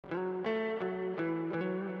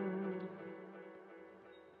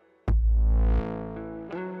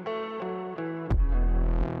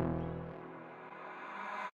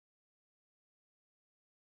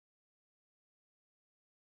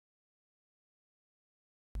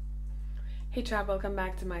Hey Tribe, welcome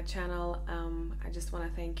back to my channel. I just want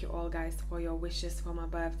to thank you all guys for your wishes for my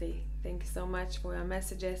birthday. Thank you so much for your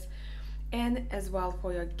messages and as well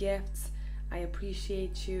for your gifts. I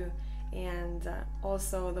appreciate you, and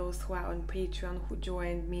also those who are on Patreon who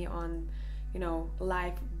joined me on,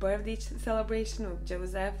 live birthday celebration with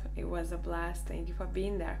Joseph. It was a blast. Thank you for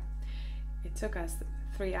being there. It took us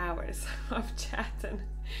 3 hours of chatting,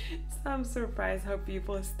 so I'm surprised how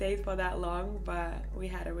people stayed for that long, but we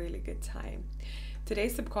had a really good time. Today,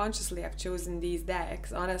 subconsciously, I've chosen these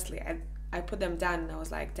decks. Honestly, I put them down and I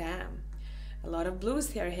was like, damn, a lot of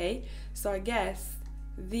blues here, hey? So I guess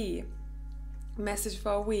the message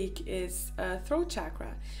for a week is throat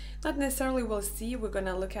chakra. Not necessarily we'll see. We're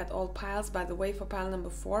gonna look at all piles. By the way, for pile number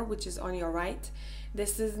 4, which is on your right,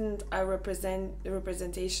 this isn't a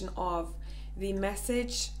representation of the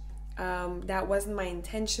message. That wasn't my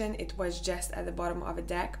intention. It was just at the bottom of a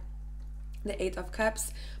deck, the 8 of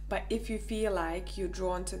Cups. But if you feel like you're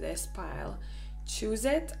drawn to this pile, choose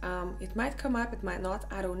it. It might come up, it might not.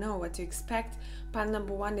 I don't know what to expect. Pile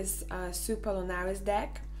number 1 is Super Lunaris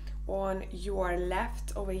deck on your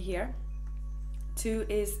left over here. 2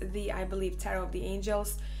 is the, I believe, Tarot of the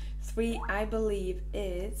Angels. 3, I believe,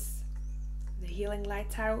 is the Healing Light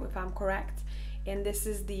Tarot, if I'm correct. And this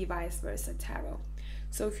is the Vice Versa Tarot.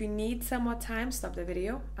 So if you need some more time, stop the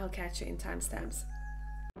video. I'll catch you in timestamps.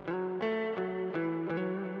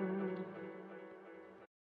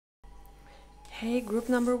 Hey, group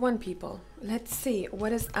number 1 people. Let's see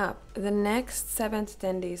what is up the next 7 to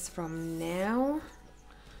 10 days from now,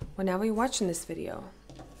 whenever you're watching this video.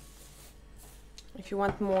 If you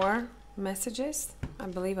want more messages, I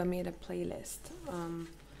believe I made a playlist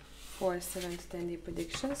for 7 to 10 day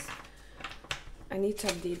predictions. I need to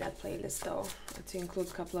update that playlist though, to include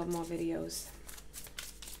a couple of more videos.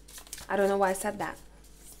 I don't know why I said that.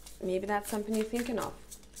 Maybe that's something you're thinking of.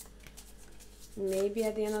 Maybe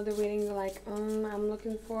at the end of the reading you're like, I'm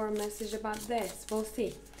looking for a message about this. We'll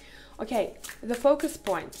see. Okay, the focus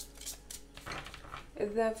point.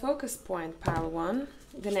 The focus point, pile 1,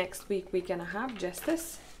 the next week and a half,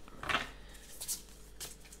 Justice.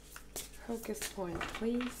 Focus point,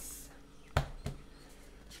 please.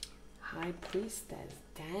 High Priestess,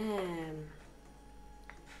 damn.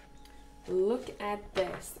 Look at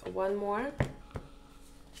this. One more.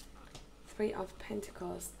 3 of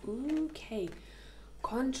Pentacles. Okay.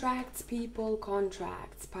 Contracts, people,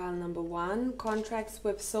 contracts. Pile number 1. Contracts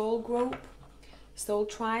with soul group, soul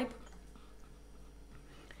tribe.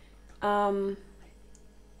 It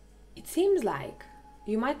seems like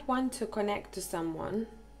you might want to connect to someone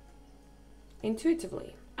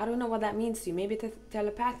intuitively. I don't know what that means to you. Maybe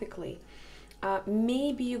telepathically.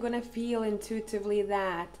 Maybe you're gonna feel intuitively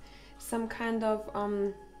that some kind of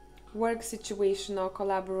work situation or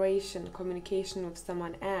collaboration, communication with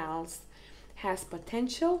someone else has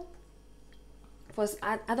potential.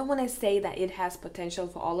 I don't want to say that it has potential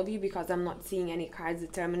for all of you, because I'm not seeing any cards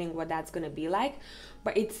determining what that's gonna be like.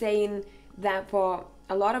 But it's saying that for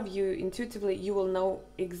a lot of you, intuitively, you will know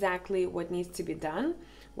exactly what needs to be done,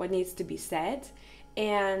 what needs to be said.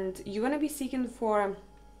 And you're going to be seeking for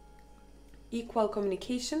equal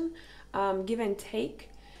communication, give and take.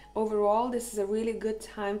 Overall, this is a really good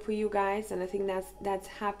time for you guys, and I think that's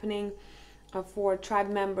happening for tribe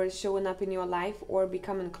members showing up in your life or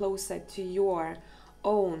becoming closer to your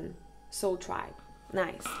own soul tribe.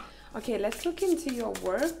 Nice. Okay, let's look into your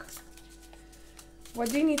work.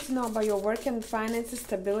 What do you need to know about your work and finances,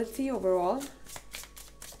 stability overall?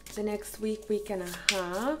 The next week and a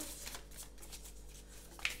half.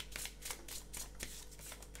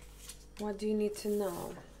 What do you need to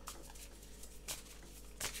know?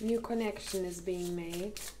 New connection is being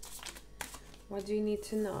made. What do you need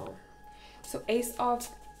to know? So Ace of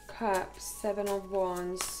Cups, 7 of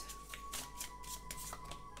Wands,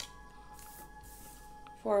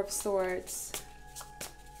 4 of Swords.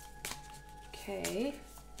 Okay.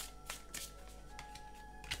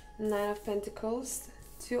 9 of Pentacles,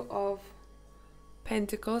 2 of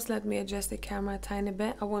Pentacles. Let me adjust the camera a tiny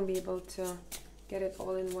bit. I won't be able to get it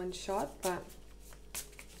all in one shot, but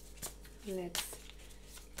let's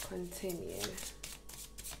continue.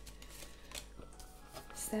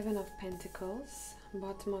 7 of Pentacles,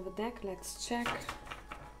 bottom of the deck. Let's check.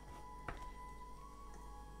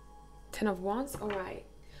 10 of Wands. All right,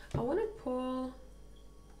 I want to pull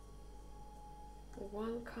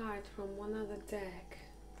one card from one other deck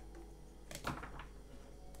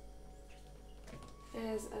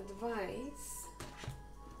as advice.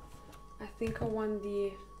 I think I want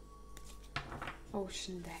the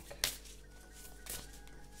Ocean deck.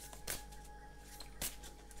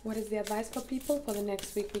 What is the advice for people for the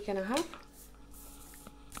next week and a half?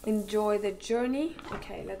 enjoy the journey.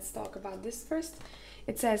 Okay, let's talk about this first.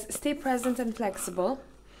 It says, stay present and flexible.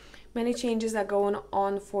 Many changes are going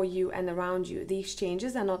on for you and around you. These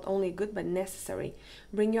changes are not only good but necessary.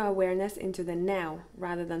 Bring your awareness into the now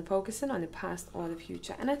rather than focusing on the past or the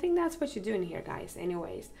future. And I think that's what you're doing here, guys,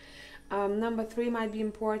 anyways. Number 3 might be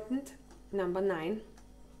important. Number 9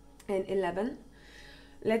 and 11.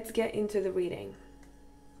 Let's get into the reading.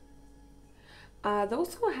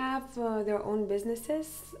 Those who have their own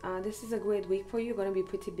businesses, this is a great week for you. You're going to be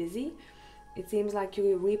pretty busy. It seems like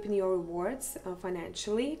you're reaping your rewards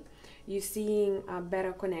financially. You're seeing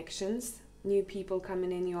better connections, new people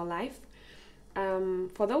coming in your life.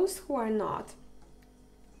 For those who are not,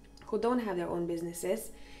 who don't have their own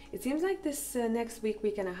businesses, it seems like this next week,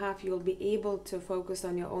 week and a half, you'll be able to focus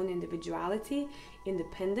on your own individuality,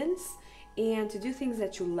 independence, and to do things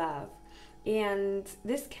that you love. And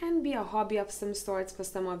this can be a hobby of some sorts for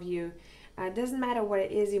some of you. It doesn't matter what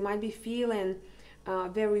it is. You might be feeling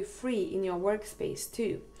very free in your workspace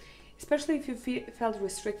too, especially if you felt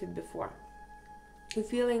restricted before. You're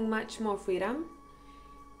feeling much more freedom.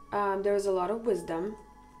 There's a lot of wisdom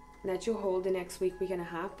that you hold the next week, week and a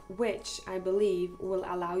half, which I believe will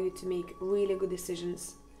allow you to make really good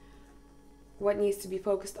decisions. What needs to be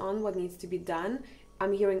focused on, what needs to be done.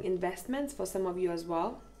 I'm hearing investments for some of you as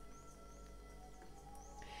well.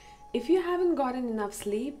 If you haven't gotten enough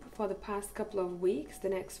sleep for the past couple of weeks, the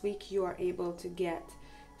next week you are able to get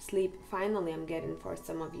sleep. Finally, I'm getting for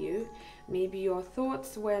some of you. Maybe your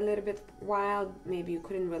thoughts were a little bit wild. Maybe you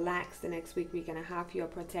couldn't relax the next week, week and a half. You're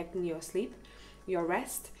protecting your sleep, your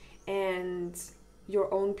rest, and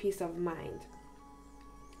your own peace of mind.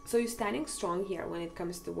 So you're standing strong here when it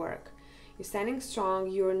comes to work. You're standing strong.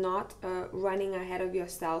 You're not running ahead of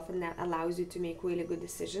yourself, and that allows you to make really good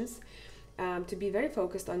decisions. To be very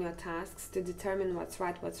focused on your tasks, to determine what's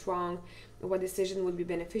right, what's wrong, what decision would be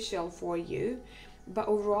beneficial for you. But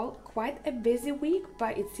overall, quite a busy week,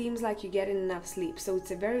 but it seems like you're getting enough sleep. So it's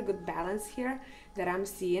a very good balance here that I'm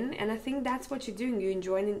seeing. And I think that's what you're doing.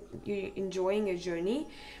 You're enjoying a journey,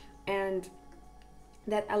 and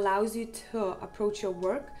that allows you to approach your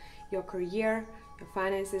work, your career, your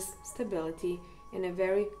finances, stability in a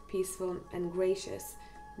very peaceful and gracious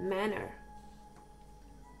manner.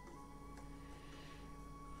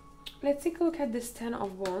 Let's take a look at this 10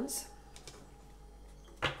 of Wands.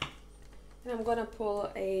 And I'm going to pull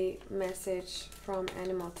a message from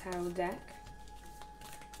Animal Tarot deck.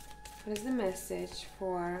 What is the message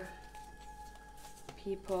for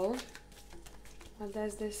people? What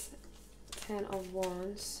does this 10 of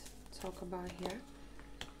Wands talk about here?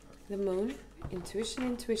 The Moon.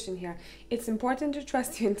 Intuition here. It's important to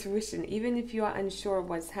trust your intuition, even if you are unsure of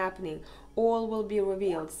what's happening. All will be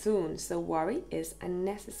revealed soon, so worry is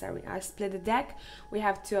unnecessary. I split the deck. We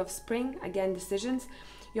have 2 of Spring. Again, decisions.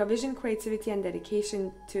 Your vision, creativity, and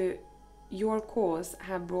dedication to your cause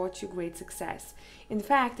have brought you great success. In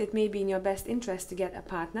fact, it may be in your best interest to get a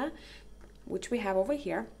partner, which we have over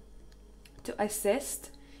here, to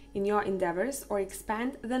assist in your endeavors or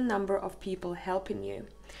expand the number of people helping you.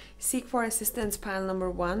 Seek for assistance, pile number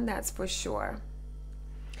 1, that's for sure.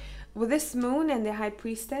 With this Moon and the High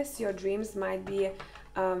Priestess, your dreams might be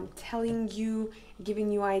telling you, giving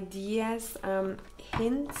you ideas,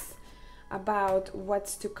 hints about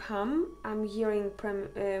what's to come. I'm hearing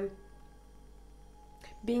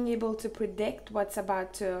being able to predict what's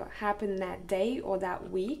about to happen that day or that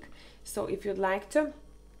week. So if you'd like to,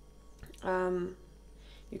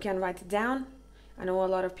 you can write it down. I know a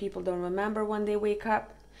lot of people don't remember when they wake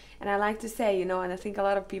up. And I like to say, you know, and I think a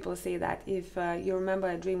lot of people say that if you remember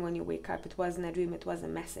a dream when you wake up, it wasn't a dream, it was a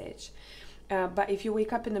message. But if you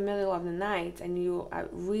wake up in the middle of the night and you are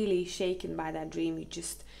really shaken by that dream, you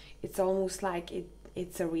just, it's almost like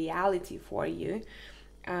it's a reality for you.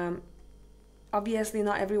 Obviously,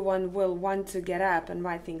 not everyone will want to get up and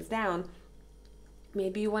write things down.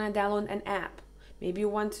 Maybe you want to download an app. Maybe you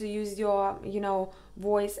want to use your, you know,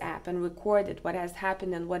 voice app and record it, what has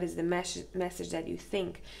happened and what is the message that you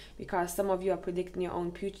think. Because some of you are predicting your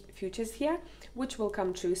own futures here, which will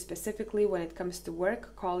come true specifically when it comes to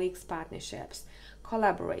work, colleagues, partnerships,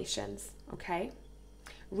 collaborations, okay?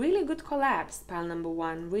 Really good collabs, pile number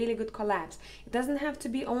 1, really good collabs. It doesn't have to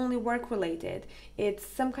be only work related. It's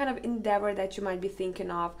some kind of endeavor that you might be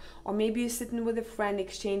thinking of, or maybe you're sitting with a friend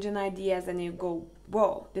exchanging ideas and you go,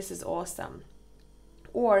 whoa, this is awesome.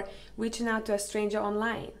 Or reaching out to a stranger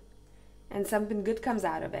online and something good comes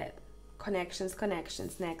out of it. Connections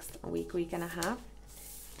next week, week and a half.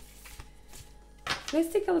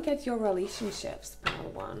 Let's take a look at your relationships, pile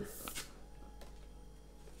 1.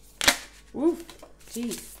 Oof,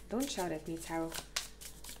 jeez, don't shout at me, Tarot.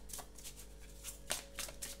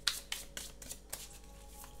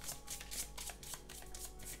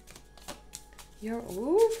 You're,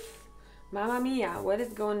 oof, Mamma Mia, what is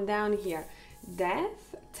going down here?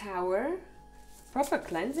 Death, Tower, proper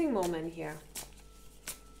cleansing moment here.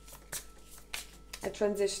 A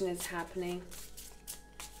transition is happening.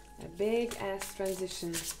 A big ass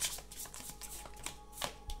transition.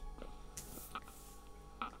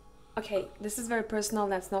 Okay, this is very personal.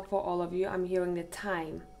 That's not for all of you. I'm hearing the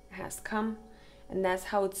time has come, and that's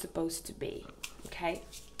how it's supposed to be. Okay?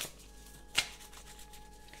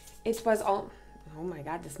 It was all... Oh my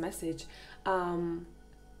God, this message.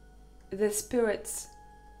 The spirits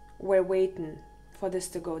were waiting for this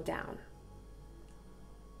to go down.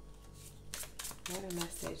 What a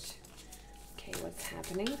message. Okay, what's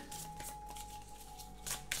happening?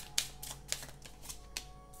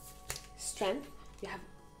 Strength. You have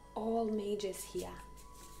all mages here.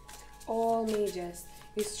 All mages.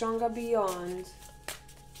 You're stronger beyond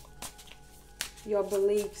your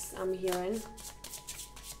beliefs, I'm hearing.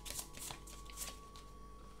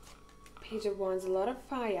 Page of Wands, a lot of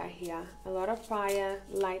fire here. A lot of fire,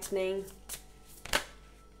 lightning.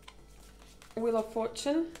 Wheel of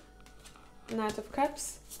Fortune. Knight of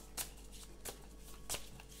Cups.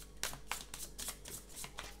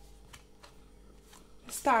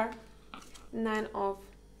 Star. Nine of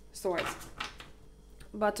Swords.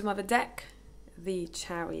 Bottom of the deck, the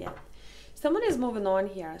Chariot. Someone is moving on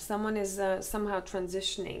here. Someone is somehow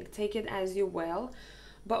transitioning. Take it as you will.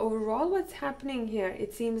 But overall, what's happening here,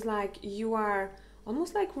 it seems like you are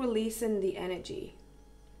almost like releasing the energy.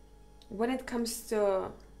 When it comes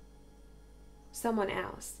to someone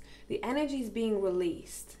else, the energy is being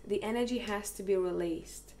released. The energy has to be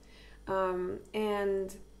released.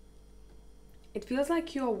 And it feels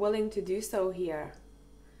like you are willing to do so here.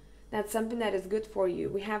 That's something that is good for you.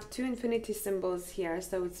 We have two infinity symbols here,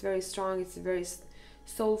 so it's very strong. It's a very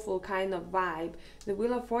soulful kind of vibe. The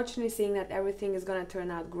Wheel of Fortune is saying that everything is going to turn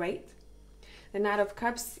out great. The Knight of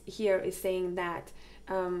Cups here is saying that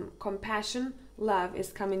compassion, love is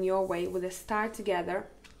coming your way with a star together.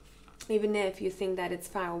 Even if you think that it's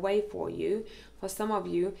far away for you, for some of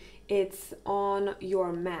you, it's on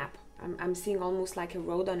your map. I'm seeing almost like a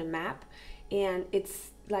road on a map, and it's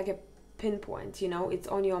like a pinpoint, you know, it's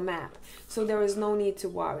on your map. So there is no need to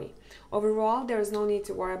worry. Overall, there is no need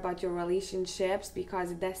to worry about your relationships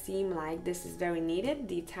because it does seem like this is very needed.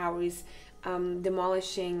 The Tower is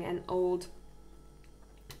demolishing an old,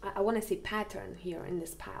 I want to say, pattern here in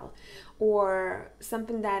this pile, or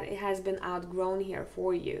something that it has been outgrown here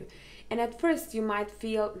for you. And at first you might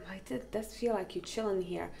feel, it does feel like you're chilling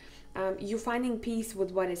here. You're finding peace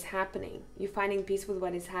with what is happening. You're finding peace with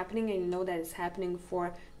what is happening, and you know that it's happening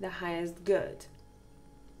for the highest good.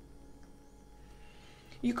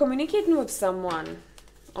 You're communicating with someone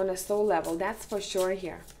on a soul level, that's for sure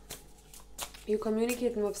here. You're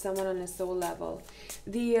communicating with someone on a soul level.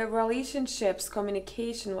 The relationships,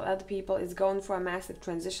 communication with other people is going for a massive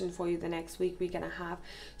transition for you the next week, week and a half.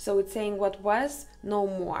 So it's saying what was, no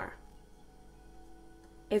more.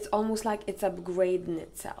 It's almost like it's upgrading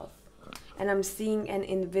itself. And I'm seeing an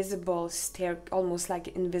invisible almost like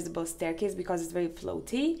an invisible staircase because it's very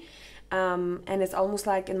floaty. And it's almost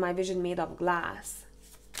like, in my vision, made of glass.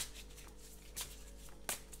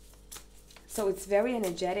 So it's very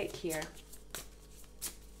energetic here.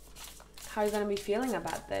 How are you going to be feeling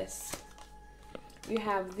about this? You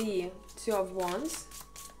have the Two of Wands.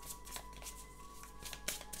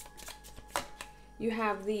 You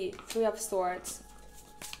have the Three of Swords.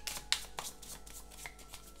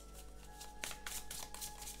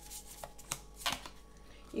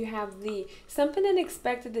 You have the something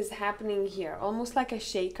unexpected is happening here, almost like a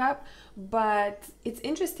shake-up, but it's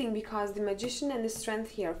interesting because the Magician and the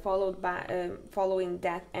Strength here, followed by following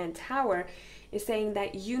Death and Tower, is saying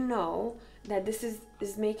that you know that this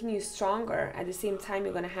is making you stronger. At the same time,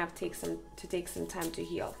 you're gonna have to take some time to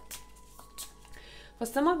heal. For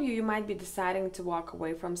some of you, you might be deciding to walk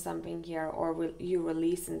away from something here, or you're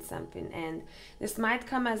releasing something, and this might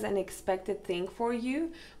come as an expected thing for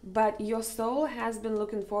you, but your soul has been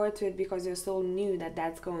looking forward to it because your soul knew that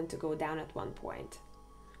that's going to go down at one point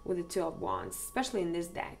with the Two of Wands, especially in this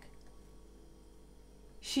deck.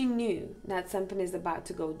 She knew that something is about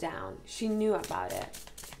to go down. She knew about it,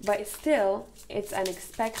 but still, it's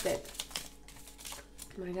unexpected.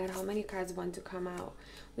 Oh my God, how many cards want to come out?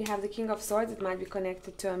 We have the King of Swords. It might be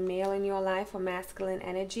connected to a male in your life, or masculine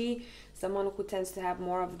energy, someone who tends to have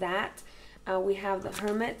more of that. We have the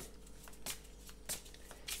Hermit.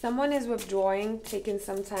 Someone is withdrawing, taking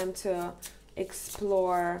some time to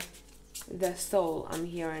explore the soul, I'm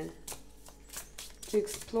hearing. To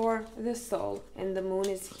explore the soul, and the Moon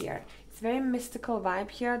is here. It's very mystical vibe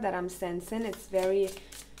here that I'm sensing. It's very,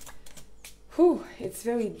 it's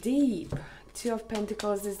very deep. Two of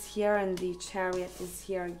Pentacles is here and the Chariot is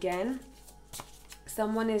here again.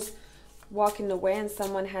 Someone is walking away and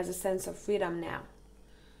someone has a sense of freedom now.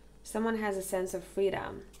 Someone has a sense of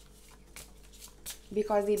freedom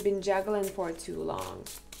because they've been juggling for too long.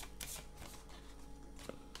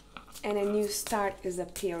 And a new start is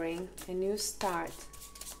appearing. A new start.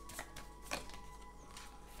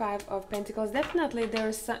 Five of Pentacles. Definitely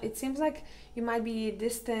there's some, it seems like you might be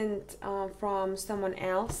distant from someone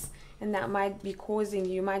else, and that might be causing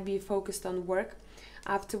you might be focused on work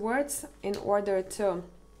afterwards in order to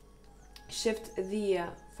shift the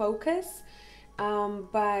focus.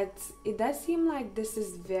 But it does seem like this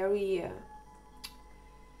is very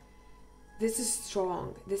this is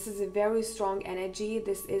strong. This is a very strong energy.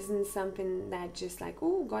 This isn't something that just like,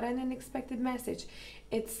 oh, got an unexpected message.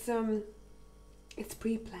 It's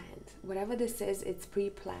pre-planned. Whatever this is, it's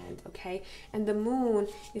pre-planned, okay? And the moon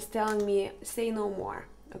is telling me, say no more,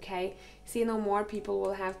 okay? Say no more. People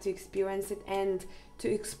will have to experience it and to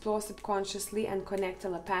explore subconsciously and connect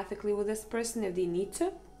telepathically with this person if they need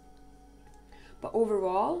to. But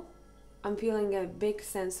overall, I'm feeling a big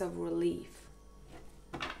sense of relief.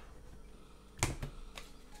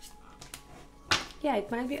 Yeah,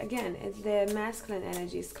 it might be, again, it's the masculine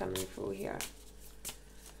energy is coming through here.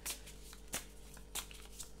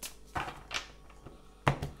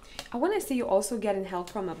 I want to say you're also getting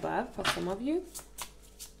help from above for some of you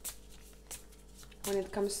when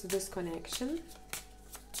it comes to this connection.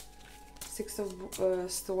 Six of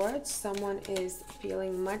Swords. Someone is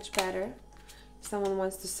feeling much better. Someone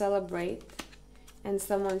wants to celebrate, and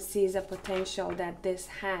someone sees a potential that this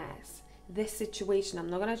has. This situation, I'm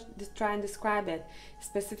not going to try and describe it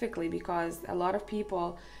specifically because a lot of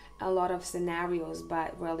people, a lot of scenarios,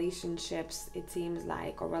 but relationships, it seems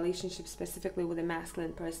like, or relationships specifically with a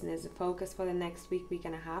masculine person is the focus for the next week, week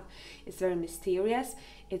and a half. It's very mysterious.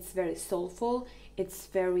 It's very soulful. It's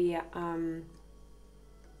very,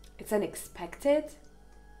 it's unexpected.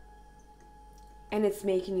 And it's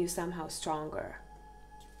making you somehow stronger.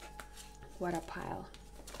 What a pile.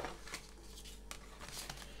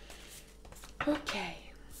 Okay.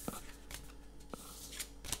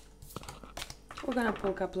 We're gonna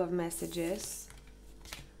pull a couple of messages.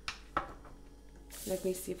 Let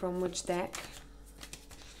me see from which deck.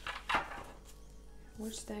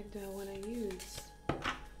 Which deck do I want to use?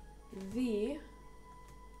 The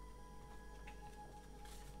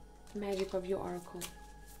Magic of your Oracle.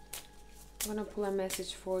 I'm gonna pull a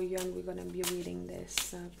message for you, and we're gonna be reading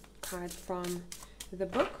this card from the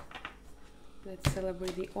book. Let's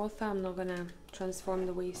celebrate the author. I'm not gonna transform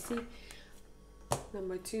the way you see.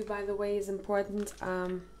 Number 2, by the way, is important.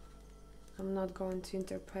 I'm not going to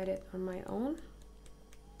interpret it on my own.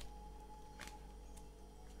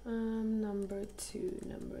 Number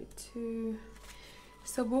two.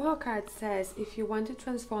 So Buho card says, if you want to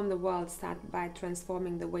transform the world, start by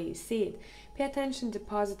transforming the way you see it. Pay attention to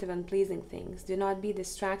positive and pleasing things. Do not be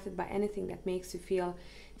distracted by anything that makes you feel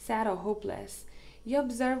sad or hopeless. You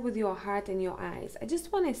observe with your heart and your eyes. I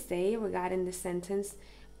just want to say regarding this sentence,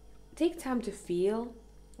 take time to feel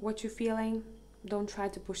what you're feeling. Don't try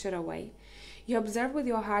to push it away. You observe with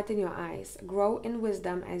your heart and your eyes. Grow in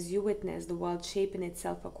wisdom as you witness the world shaping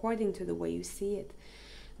itself according to the way you see it.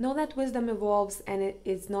 Know that wisdom evolves and it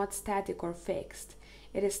is not static or fixed.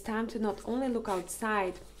 It is time to not only look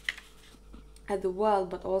outside at the world,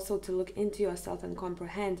 but also to look into yourself and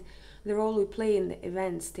comprehend the role we play in the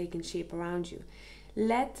events taking shape around you.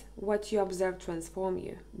 Let what you observe transform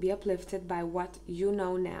you. Be uplifted by what you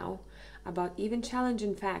know now about even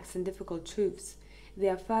challenging facts and difficult truths.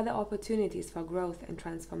 There are further opportunities for growth and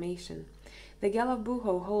transformation. The girl of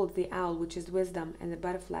Buho holds the owl, which is wisdom, and the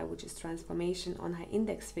butterfly, which is transformation, on her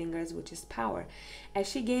index fingers, which is power, as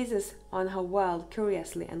she gazes on her world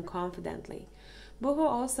curiously and confidently. Buho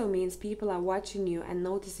also means people are watching you and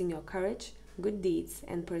noticing your courage, good deeds,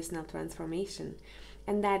 and personal transformation,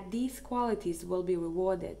 and that these qualities will be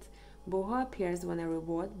rewarded. Buho appears when a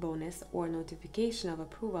reward, bonus, or notification of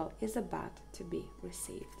approval is about to be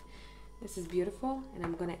received. This is beautiful, and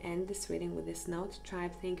I'm going to end this reading with this note.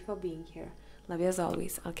 Tribe, thank you for being here. Love you as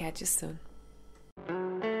always. I'll catch you soon.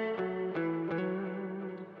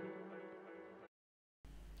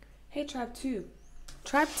 Hey, Tribe 2.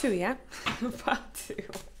 Tribe 2, yeah? Part 2.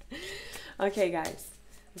 Okay, guys.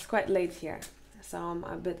 It's quite late here, so I'm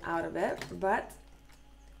a bit out of it, but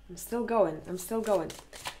I'm still going.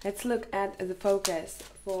 Let's look at the focus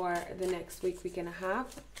for the next week, week and a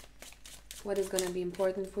half. What is going to be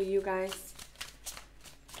important for you guys?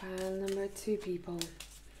 Pile number 2, people.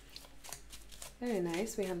 Very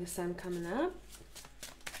nice. We have the sun coming up.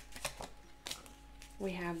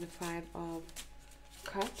 We have the 5 of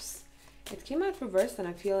Cups. It came out reversed, and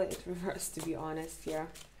I feel it reversed, to be honest here.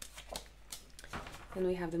 And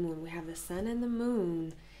we have the moon. We have the sun and the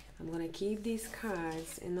moon. I'm going to keep these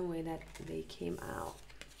cards in the way that they came out.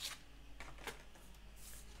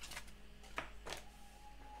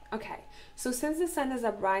 Okay, so since the sun is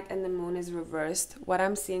upright and the moon is reversed, what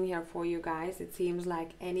I'm seeing here for you guys, it seems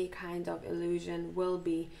like any kind of illusion will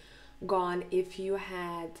be gone. If you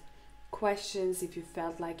had questions, if you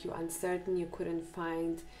felt like you're uncertain, you couldn't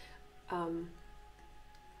find,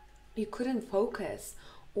 you couldn't focus,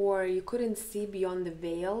 or you couldn't see beyond the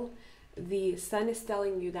veil, the sun is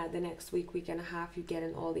telling you that the next week and a half, you're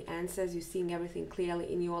getting all the answers, you're seeing everything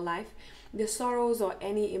clearly in your life. The sorrows or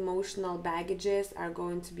any emotional baggages are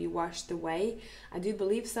going to be washed away. I do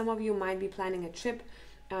believe some of you might be planning a trip,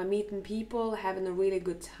 meeting people, having a really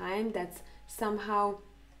good time. That's somehow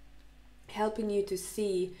helping you to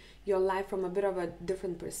see your life from a bit of a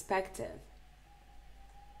different perspective.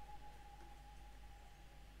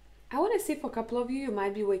 I want to see for a couple of you, you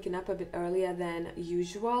might be waking up a bit earlier than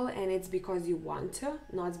usual, and it's because you want to,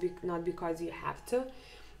 not because you have to.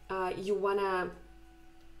 You want to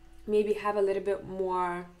maybe have a little bit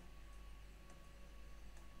more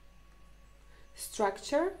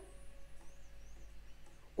structure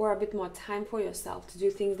or a bit more time for yourself to do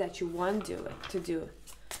things that you want to do.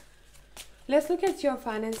 Let's look at your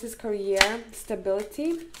finances, career,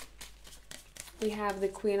 stability. We have the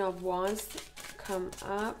Queen of Wands come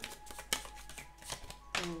up.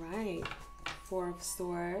 All right, Four of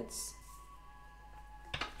Swords.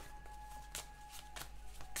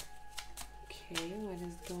 Okay, what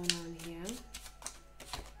is going on here?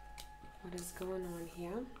 What is going on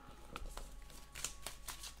here?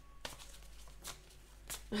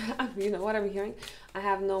 You know what I'm hearing? I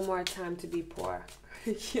have no more time to be poor.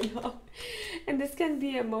 You know, and this can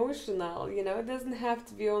be emotional, you know, it doesn't have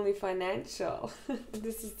to be only financial.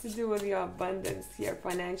 This is to do with your abundance here,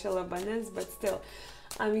 financial abundance, but still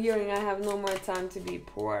I'm hearing I have no more time to be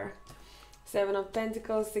poor. Seven of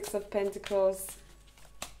Pentacles, Six of Pentacles.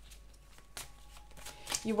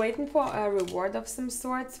 You're waiting for a reward of some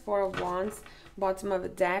sorts. Four of Wands, bottom of the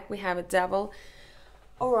deck, we have a Devil.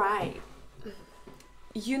 All right,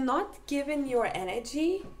 you're not giving your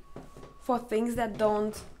energy for things that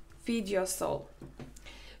don't feed your soul.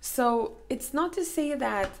 So it's not to say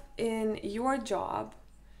that in your job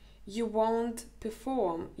you won't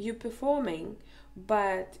perform. You're performing,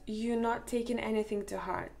 but you're not taking anything to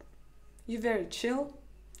heart. You're very chill.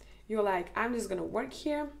 You're like, I'm just gonna work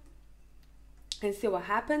here and see what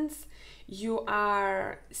happens. You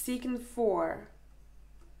are seeking for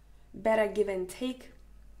better give and take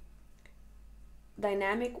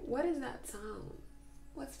dynamic. What is that sound?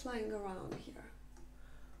 What's flying around here?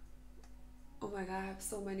 Oh my god, I have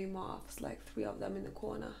so many moths, like 3 of them in the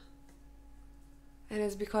corner. And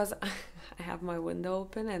it's because I have my window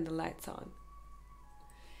open and the lights on.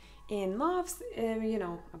 And moths, you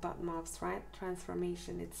know about moths, right?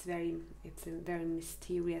 Transformation, it's a very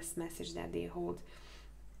mysterious message that they hold.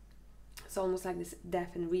 It's almost like this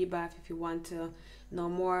death and rebirth. If you want to know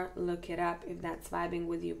more, look it up if that's vibing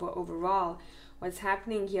with you. But overall, what's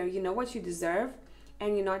happening here, you know what you deserve,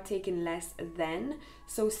 and you're not taking less than.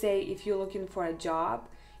 So say if you're looking for a job,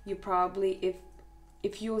 you probably,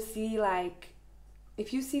 if you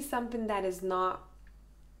see something that is not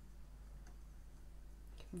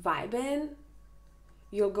vibing,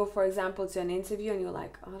 you'll go, for example, to an interview and you're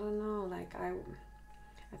like, I don't know, like I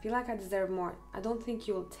feel like I deserve more. I don't think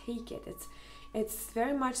you'll take it. It's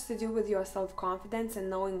very much to do with your self-confidence and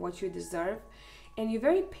knowing what you deserve. And you're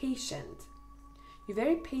very patient. You're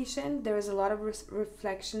very patient. There is a lot of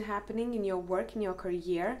reflection happening in your work, in your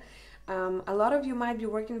career. A lot of you might be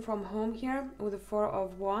working from home here with the Four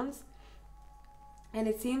of Wands. And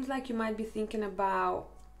it seems like you might be thinking about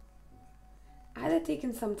either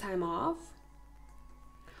taking some time off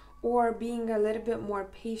or being a little bit more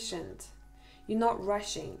patient. You're not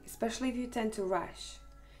rushing, especially if you tend to rush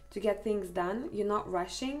to get things done. You're not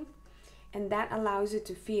rushing, and that allows you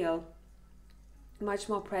to feel much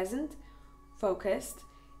more present, focused,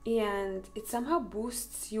 and it somehow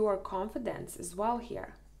boosts your confidence as well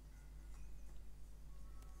here.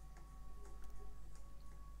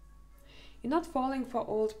 You're not falling for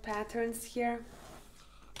old patterns here.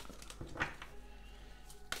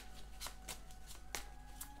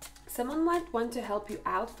 Someone might want to help you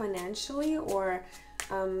out financially, or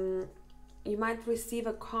you might receive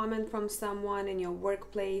a comment from someone in your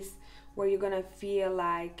workplace where you're gonna feel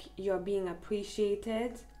like you're being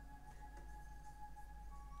appreciated.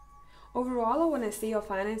 Overall, I want to say your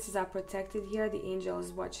finances are protected here. The angel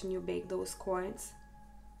is watching you bake those coins.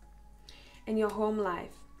 And your home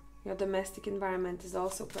life. Your domestic environment is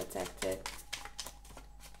also protected.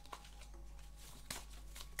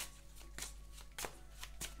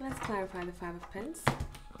 Let's clarify the Five of Pentacles.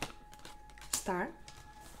 Star.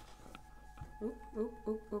 Oop, oop,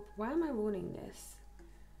 oop, oop. Why am I ruining this?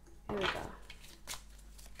 Here we go.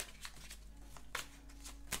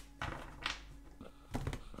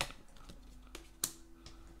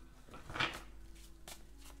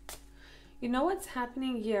 You know what's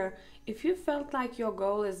happening here? If you felt like your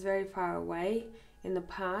goal is very far away in the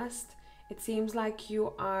past, it seems like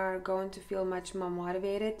you are going to feel much more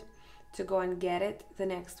motivated to go and get it the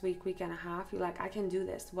next week, week and a half. You're like, I can do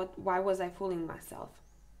this. Why was I fooling myself?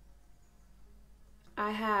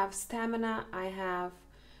 I have stamina, I have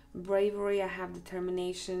bravery, I have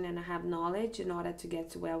determination, and I have knowledge in order to get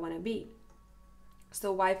to where I want to be.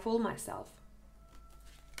 So why fool myself?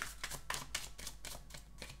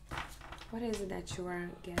 What is it that you are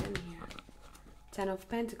getting here? Ten of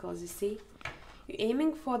Pentacles, you see? You're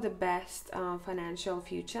aiming for the best financial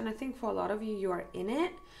future. And I think for a lot of you, you are in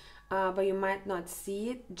it. But you might not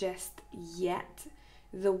see it just yet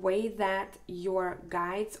the way that your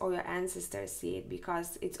guides or your ancestors see it,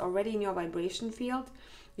 because it's already in your vibration field.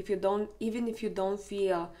 Even if you don't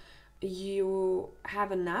feel you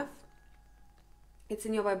have enough, it's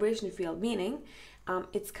in your vibration field, meaning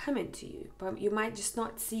it's coming to you, but you might just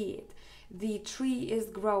not see it. The tree is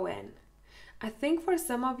growing. I think for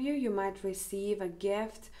some of you, you might receive a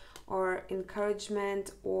gift or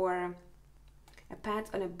encouragement or a pat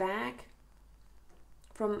on the back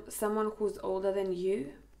from someone who's older than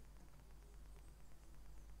you.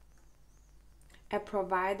 A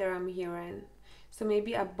provider, I'm hearing. So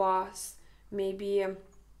maybe a boss, maybe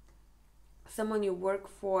someone you work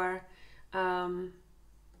for,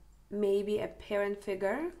 maybe a parent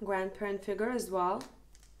figure, grandparent figure as well.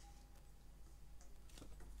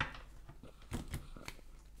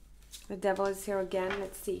 The Devil is here again.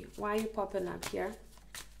 Let's see. Why are you popping up here?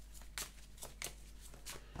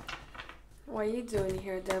 What are you doing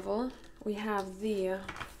here, Devil? We have the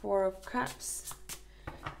Four of Cups.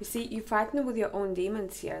 You see, you're fighting with your own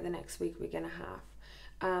demons here the next week, week and a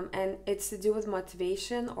half. And it's to do with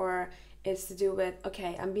motivation, or it's to do with,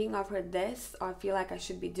 okay, I'm being offered this, or I feel like I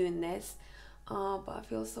should be doing this. Oh, but I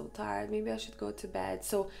feel so tired. Maybe I should go to bed.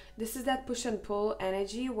 So this is that push and pull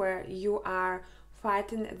energy where you are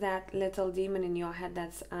fighting that little demon in your head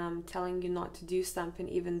that's telling you not to do something,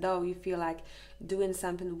 even though you feel like doing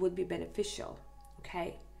something would be beneficial.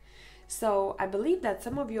 Okay, so I believe that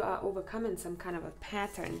some of you are overcoming some kind of a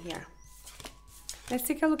pattern here. Let's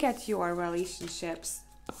take a look at your relationships.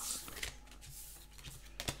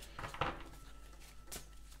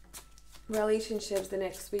 Relationships the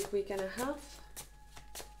next week, week and a half.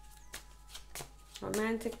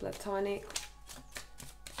 Romantic, platonic.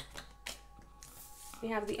 We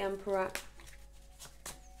have the Emperor.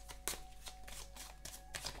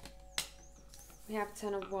 We have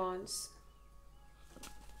Ten of Wands.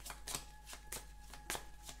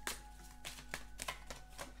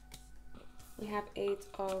 We have Eight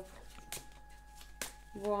of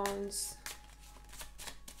Wands.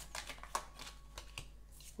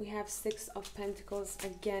 We have Six of Pentacles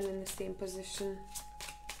again in the same position.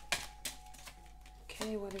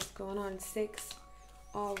 Okay, what is going on? Six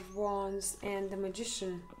of Wands and the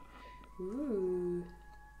Magician. Ooh.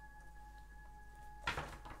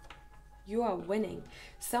 You are winning.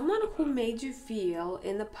 Someone who made you feel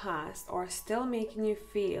in the past or still making you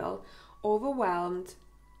feel overwhelmed,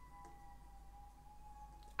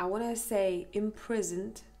 I want to say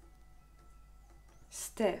imprisoned,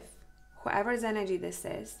 stiff, whoever's energy this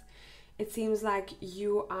is, it seems like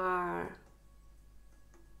you are,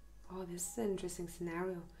 oh, this is an interesting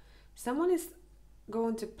scenario. Someone is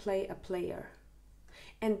going to play a player,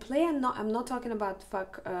 and play, I'm not talking about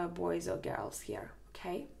fuck boys or girls here,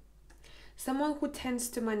 okay? Someone who tends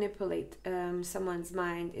to manipulate someone's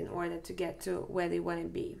mind in order to get to where they want to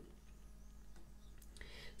be.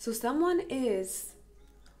 So someone is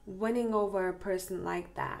winning over a person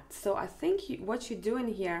like that. So I think what you're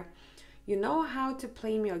doing here, you know how to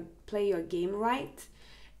play your game right,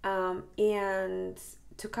 and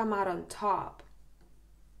to come out on top.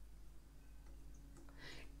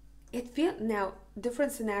 It feels, now,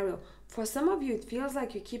 different scenario. For some of you, it feels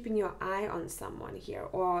like you're keeping your eye on someone here,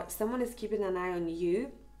 or someone is keeping an eye on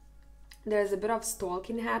you. There's a bit of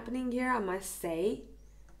stalking happening here, I must say.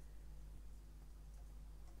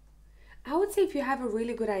 I would say if you have a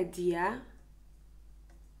really good idea,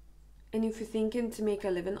 and if you're thinking to make a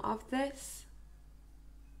living off this,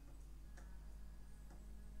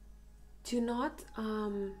 do not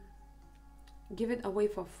give it away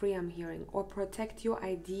for free, I'm hearing, or protect your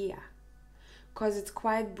idea. because it's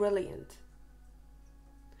quite brilliant.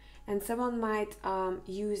 And someone might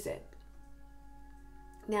use it.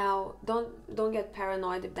 Now, don't get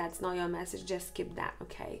paranoid if that's not your message. Just skip that,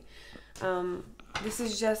 okay? This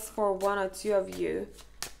is just for 1 or 2 of you,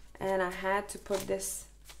 and I had to put this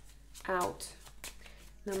out.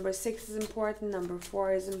 Number 6 is important. Number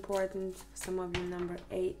 4 is important. Some of you, number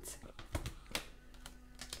 8.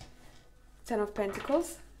 10 of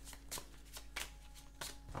Pentacles.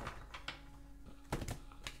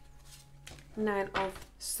 Nine of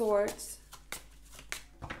Swords.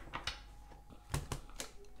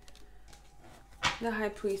 The High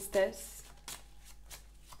Priestess.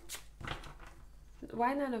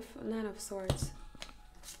 Why nine of Swords?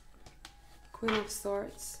 Queen of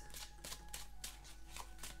Swords.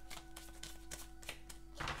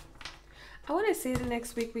 I want to say the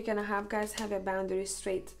next week we're gonna have, guys, have your boundaries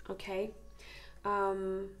straight, okay?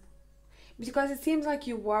 Because it seems like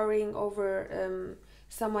you're worrying over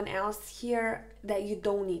someone else here that you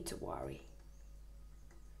don't need to worry.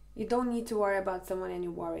 You don't need to worry about someone, and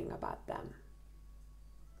you're worrying about them.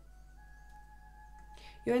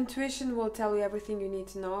 Your intuition will tell you everything you need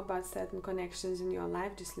to know about certain connections in your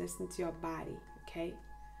life. Just listen to your body, okay?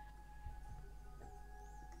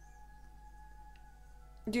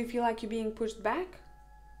 Do you feel like you're being pushed back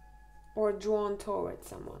or drawn towards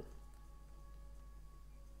someone?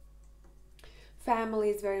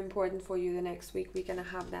 Family is very important for you the next week. We're gonna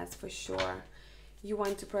have that for sure. You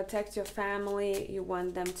want to protect your family. You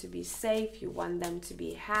want them to be safe. You want them to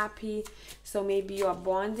be happy. So maybe you are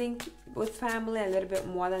bonding with family a little bit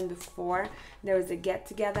more than before. There is a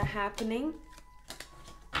get-together happening.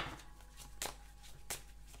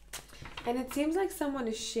 And it seems like someone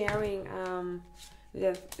is sharing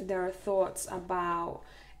their thoughts about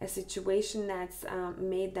a situation that's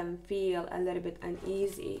made them feel a little bit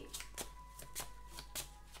uneasy,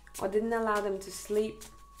 or didn't allow them to sleep.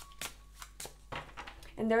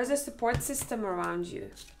 And there's a support system around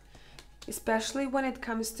you, especially when it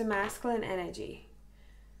comes to masculine energy.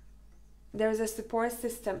 There's a support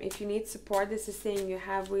system. If you need support, this is saying you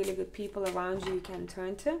have really good people around you can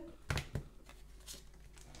turn to.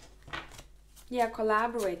 Yeah,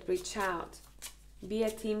 collaborate, reach out. Be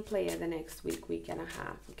a team player the next week and a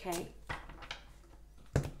half, okay?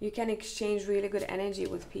 You can exchange really good energy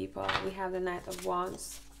with people. We have the Knight of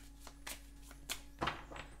Wands.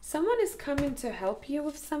 Someone is coming to help you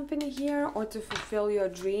with something here, or to fulfill your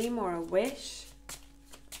dream or a wish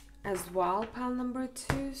as well, pile number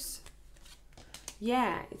 2s.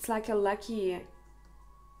 Yeah, it's like a lucky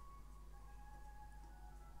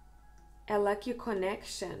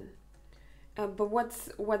connection. But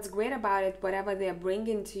what's great about it, whatever they're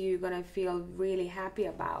bringing to you, you're gonna feel really happy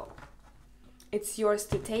about. It's yours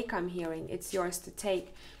to take, I'm hearing. It's yours to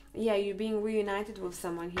take. Yeah, you're being reunited with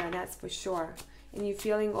someone here, that's for sure. And you're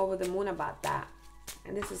feeling over the moon about that.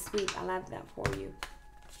 And this is sweet. I love that for you.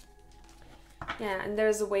 Yeah, and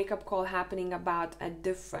there's a wake-up call happening about a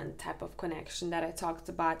different type of connection that I talked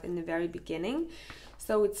about in the very beginning.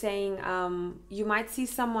 So it's saying you might see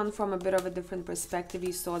someone from a bit of a different perspective.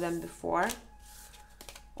 You saw them before.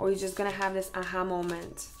 Or you're just going to have this aha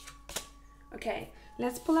moment. Okay,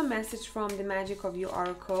 let's pull a message from the Magic of You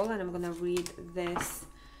Oracle. And I'm going to read this.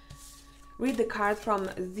 Read the card from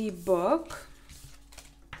the book.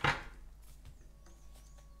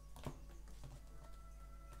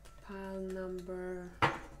 Pile number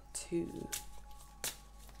 2.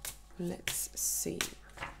 Let's see.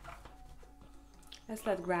 Let's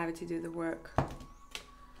let gravity do the work.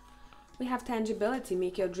 We have tangibility.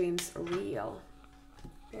 Make your dreams real.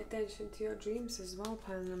 Pay attention to your dreams as well.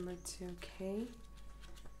 Pile number 2. Okay.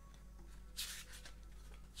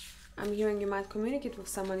 I'm hearing you might communicate with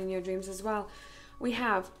someone in your dreams as well. We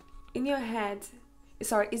have in your head.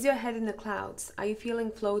 Sorry, is your head in the clouds? Are you feeling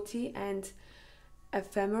floaty and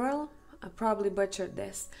ephemeral? I probably butchered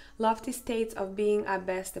this. Lofty states of being are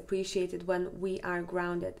best appreciated when we are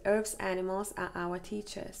grounded. Earth's animals are our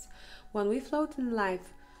teachers. When we float in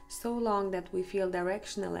life so long that we feel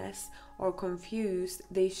directionless or confused,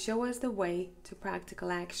 they show us the way to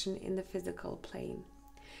practical action in the physical plane.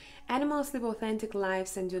 Animals live authentic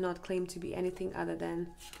lives and do not claim to be anything other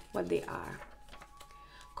than what they are.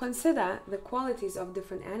 Consider the qualities of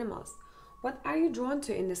different animals. What are you drawn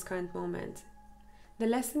to in this current moment? The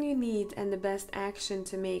lesson you need and the best action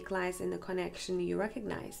to make lies in the connection you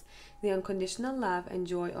recognize, the unconditional love and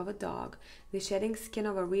joy of a dog, the shedding skin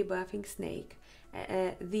of a rebirthing snake,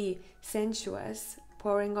 the sensuous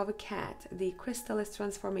pouring of a cat, the chrysalis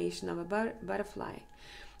transformation of a butterfly.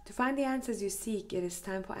 To find the answers you seek, it is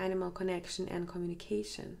time for animal connection and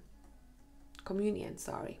communion.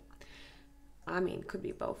 I mean, could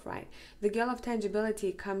be both, right? The girl of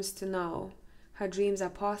tangibility comes to know her dreams are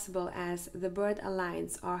possible as the bird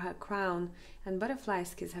aligns or her crown and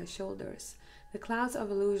butterflies kiss her shoulders. The clouds of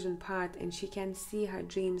illusion part and she can see her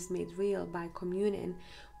dreams made real by communing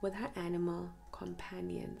with her animal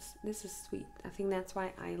companions. This is sweet. I think that's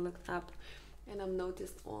why I looked up and I've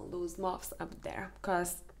noticed all those moths up there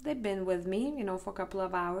because they've been with me, you know, for a couple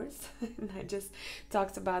of hours. And I just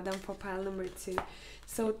talked about them for pile number 2.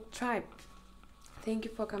 So tribe, thank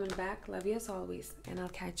you for coming back. Love you as always. And I'll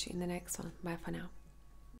catch you in the next one. Bye for now.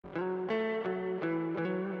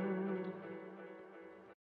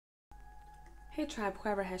 Hey tribe,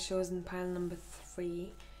 whoever has chosen pile number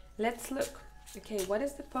 3. Let's look. Okay, what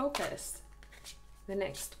is the focus? The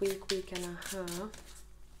next week and a half.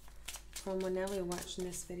 From whenever you're watching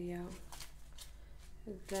this video.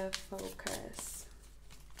 The focus.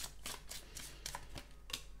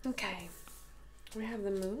 Okay. We have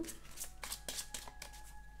the moon.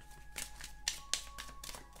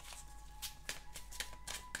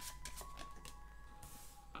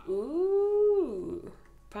 Ooh.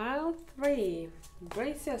 Pile 3.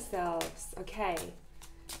 Brace yourselves. Okay.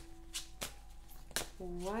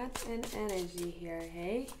 What an energy here,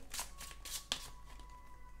 hey?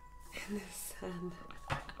 And the sun.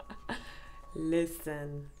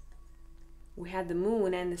 Listen. We had the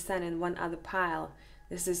moon and the sun in one other pile.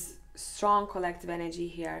 This is strong collective energy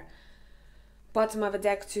here. Bottom of a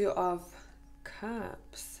deck, 2 of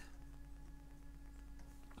Cups.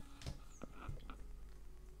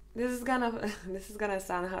 This is gonna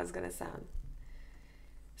sound how it's gonna sound.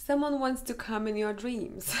 Someone wants to come in your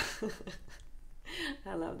dreams.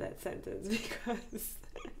 I love that sentence because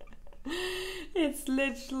it's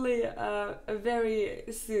literally very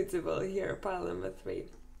suitable here, pile number 3.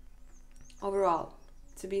 Overall,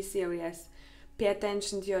 to be serious, pay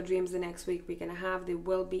attention to your dreams the next week and a half. They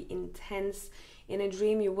will be intense. In a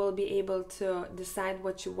dream, you will be able to decide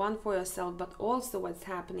what you want for yourself, but also what's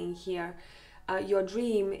happening here. Your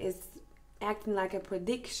dream is acting like a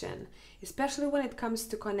prediction, especially when it comes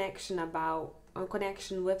to connection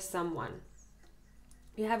with someone.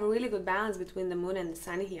 You have a really good balance between the moon and the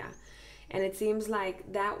sun here. And it seems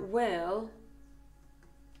like that will...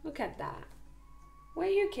 Look at that. Where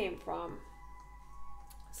you came from?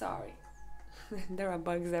 Sorry. There are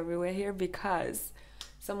bugs everywhere here because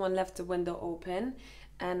someone left the window open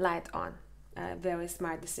and light on. Very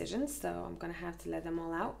smart decision, so I'm gonna have to let them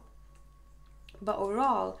all out. But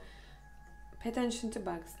overall, pay attention to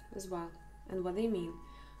bugs as well and what they mean.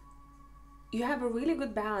 You have a really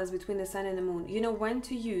good balance between the sun and the moon. You know when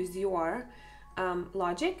to use your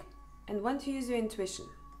logic and when to use your intuition.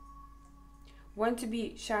 When to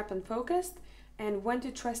be sharp and focused and when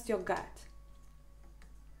to trust your gut.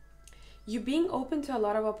 You being open to a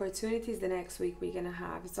lot of opportunities the next week and a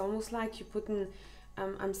half. It's almost like you putting,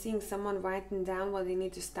 I'm seeing someone writing down what they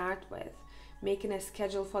need to start with. Making a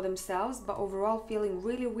schedule for themselves, but overall feeling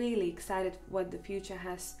really, really excited what the future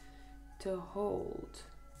has to hold.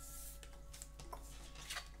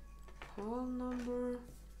 Pile number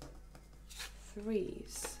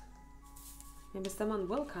 3s. Maybe someone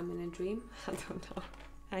will come in a dream. I don't know.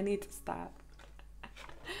 I need to stop.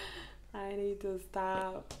 I need to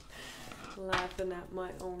stop laughing at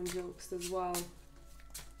my own jokes as well.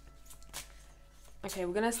 Okay,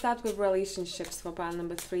 we're gonna start with relationships for pile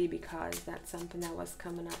number 3 because that's something that was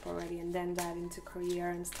coming up already, and then dive into career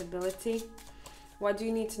and stability. What do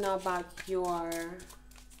you need to know about your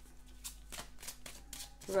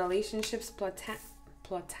relationships?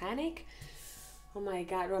 Platonic? Oh my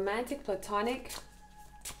god, romantic, platonic,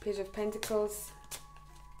 Page of Pentacles.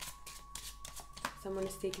 Someone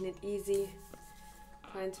is taking it easy,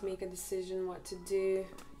 trying to make a decision what to do,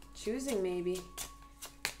 choosing maybe.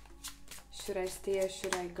 Should I stay or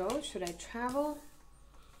should I go? Should I travel?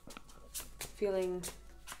 Feeling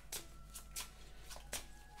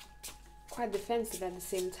quite defensive at the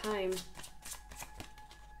same time.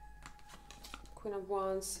 Queen of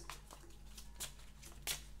Wands.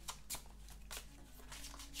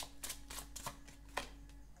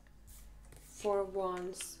 Four of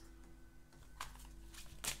Wands.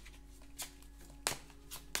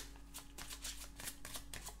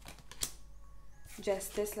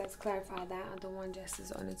 Justice, let's clarify that. I don't want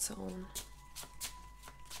justice on its own.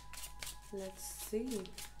 Let's see.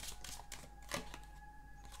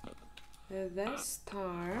 The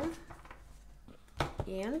Star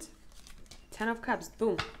and 10 of Cups.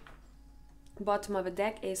 Boom. Bottom of a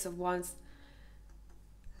deck, Ace of Wands.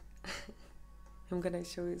 I'm gonna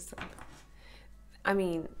show you something. I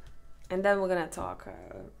mean, and then we're gonna talk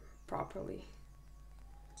properly.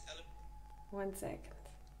 1 second.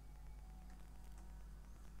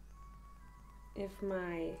 if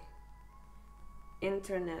my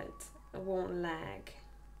internet won't lag.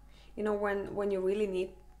 You know, when you really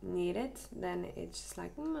need it, then it's just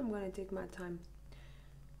like, I'm gonna take my time.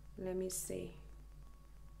 Let me see.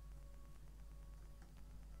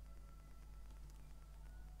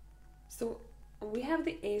 So we have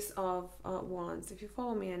the Ace of Wands. If you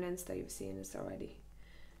follow me on Insta, you've seen this already.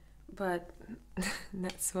 But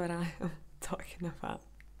that's what I am talking about.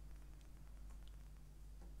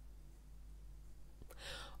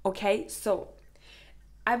 Okay, so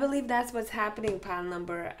I believe that's what's happening, pile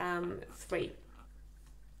number 3.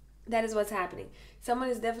 That is what's happening. Someone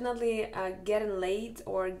is definitely getting laid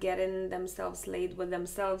or getting themselves laid with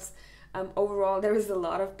themselves. Overall, there is a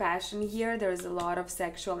lot of passion here. There is a lot of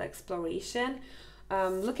sexual exploration.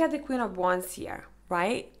 Look at the Queen of Wands here,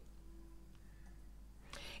 right?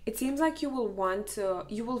 It seems like you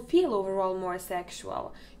will feel overall more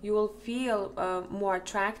sexual. You will feel more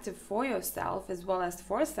attractive for yourself as well as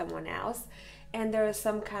for someone else. And there is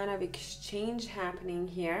some kind of exchange happening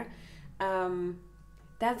here.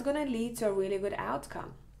 That's gonna lead to a really good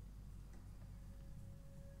outcome.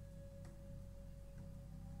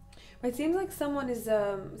 But it seems like someone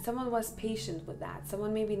was patient with that.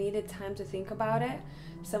 Someone maybe needed time to think about it.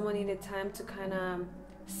 Someone needed time to kind of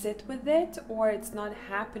sit with it, or it's not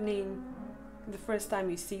happening the first time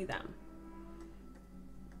you see them.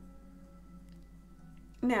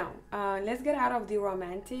 Now, let's get out of the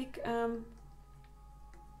romantic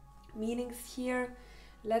meanings here.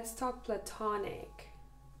 Let's talk platonic.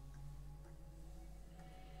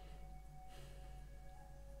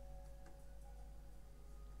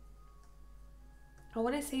 I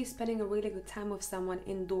want to say spending a really good time with someone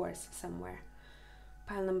indoors somewhere.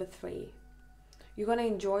 Pile number 3. You're going to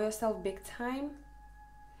enjoy yourself big time.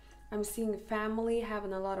 I'm seeing family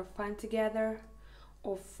having a lot of fun together,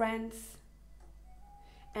 or friends.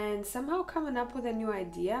 And somehow coming up with a new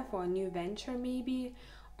idea for a new venture maybe,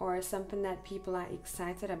 or something that people are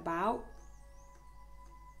excited about.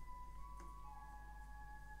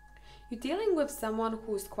 You're dealing with someone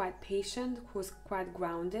who's quite patient, who's quite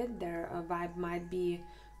grounded. Their vibe might be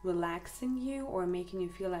relaxing you or making you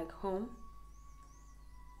feel like home.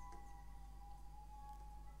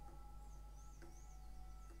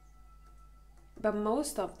 But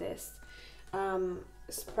most of this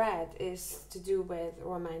spread is to do with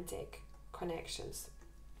romantic connections.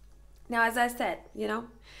 Now, as I said, you know,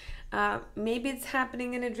 maybe it's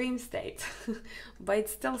happening in a dream state, but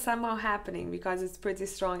it's still somehow happening because it's pretty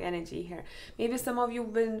strong energy here. Maybe some of you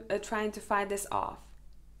have been trying to fight this off.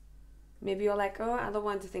 Maybe you're like, oh, I don't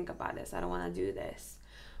want to think about this. I don't want to do this.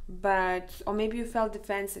 Or maybe you felt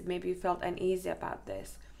defensive. Maybe you felt uneasy about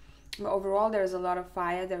this. But overall, there's a lot of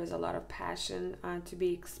fire. There is a lot of passion to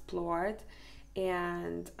be explored.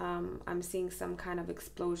 And I'm seeing some kind of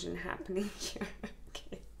explosion happening here.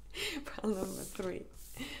 Okay. Problem number 3.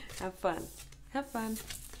 Have fun. Have fun.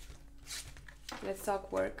 Let's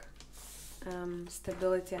talk work.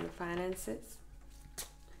 Stability and finances.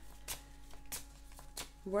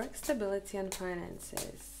 Work, stability, and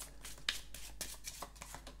finances.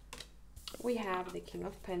 We have the King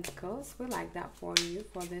of Pentacles. We like that for you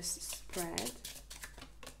for this spread.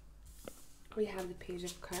 We have the Page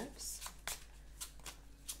of Cups.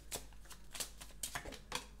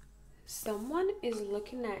 Someone is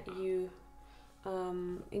looking at you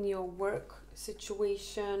in your work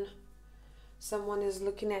situation. Someone is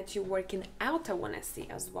looking at you working out, I want to see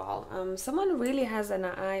as well. Someone really has an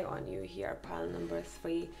eye on you here, pile number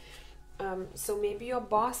 3. So maybe your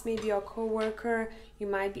boss, maybe your co-worker, you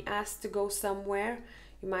might be asked to go somewhere.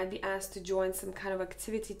 You might be asked to join some kind of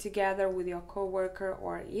activity together with your co-worker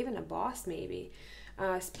or even a boss maybe.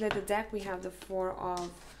 Split the deck, we have the 4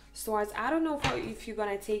 of Swords. I don't know if you're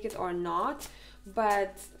gonna take it or not,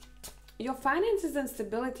 but your finances and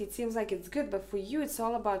stability, it seems like it's good, but for you it's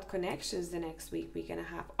all about connections. The next week we're gonna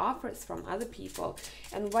have offers from other people,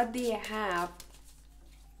 and what they have,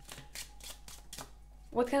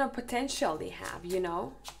 what kind of potential they have, you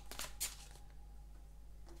know.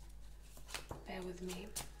 Bear with me.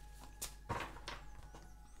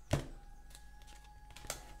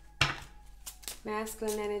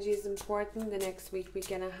 Masculine energy is important the next week we're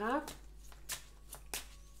gonna have.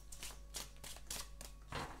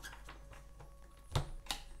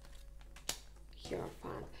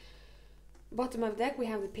 Hierophant. Bottom of deck we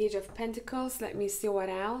have the Page of Pentacles. Let me see what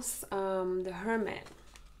else. The Hermit.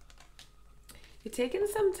 You're taking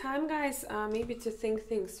some time, guys, maybe to think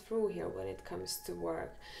things through here when it comes to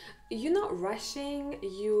work. You're not rushing.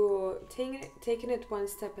 You're taking it one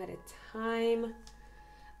step at a time.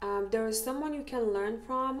 There is someone you can learn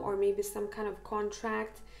from, or maybe some kind of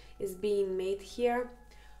contract is being made here.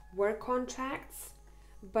 work contracts.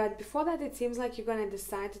 But before that, it seems like you're going to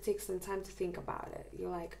decide to take some time to think about it.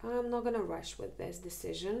 You're like, I'm not going to rush with this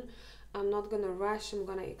decision. I'm not going to rush. I'm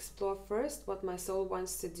going to explore first what my soul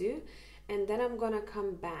wants to do. And then I'm going to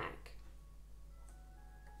come back.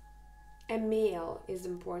 A meal is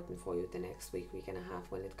important for you the next week and a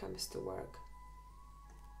half when it comes to work.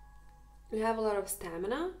 You have a lot of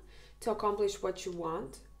stamina to accomplish what you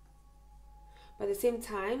want. But at the same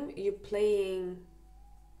time, you're playing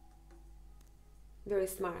very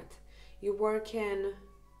smart. You're working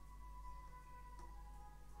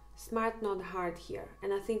smart, not hard here.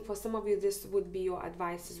 And I think for some of you, this would be your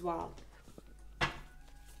advice as well.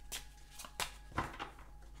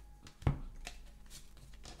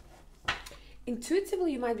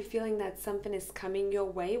 Intuitively, you might be feeling that something is coming your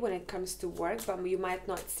way when it comes to work, but you might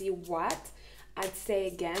not see what. I'd say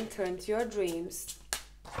again, turn to your dreams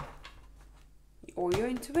or your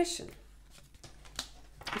intuition.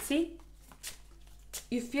 You see?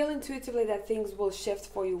 You feel intuitively that things will shift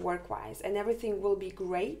for you work-wise and everything will be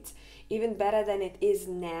great, even better than it is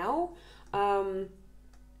now.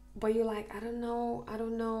 But you're like, I don't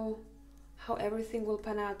know how everything will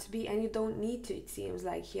pan out to be, and you don't need to, it seems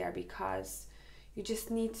like here, because you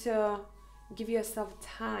just need to give yourself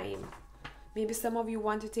time. Maybe some of you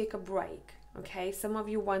want to take a break, okay? Some of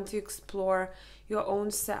you want to explore your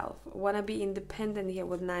own self, want to be independent here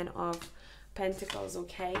with 9 of Pentacles,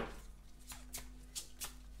 okay?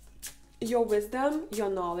 Your wisdom, your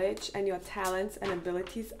knowledge, and your talents and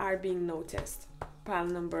abilities are being noticed. Pile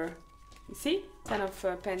number, you see? 10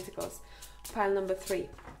 of Pentacles. Pile number 3.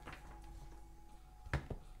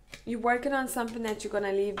 You're working on something that you're going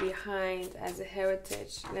to leave behind as a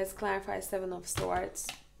heritage. Let's clarify 7 of Swords.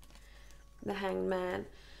 The Hanged Man.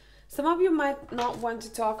 Some of you might not want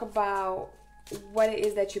to talk about what it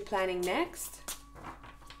is that you're planning next,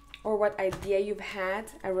 or what idea you've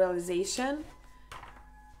had, a realization.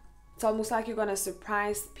 It's almost like you're going to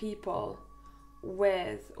surprise people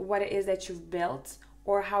with what it is that you've built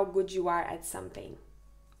or how good you are at something.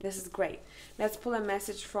 This is great. Let's pull a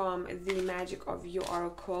message from the Magic of You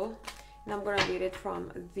Oracle. And I'm going to read it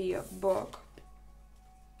from the book.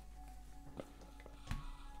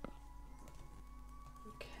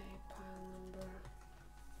 Okay, pile number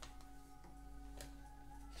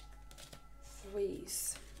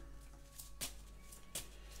 3s.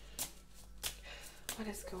 What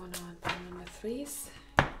is going on? Pile number 3s.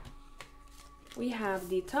 We have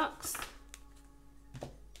detox.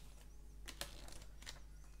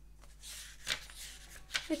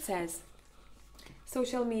 It says,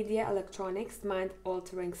 social media, electronics,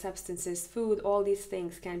 mind-altering substances, food, all these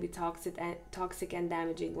things can be toxic and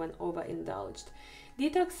damaging when overindulged.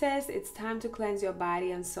 Detox says it's time to cleanse your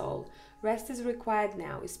body and soul. Rest is required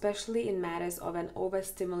now, especially in matters of an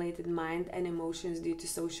overstimulated mind and emotions due to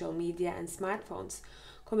social media and smartphones.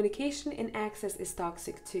 Communication in excess is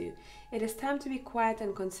toxic too. It is time to be quiet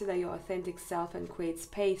and consider your authentic self and create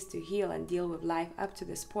space to heal and deal with life up to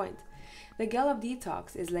this point. The girl of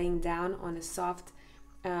detox is laying down on a soft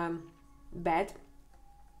bed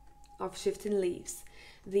of shifting leaves.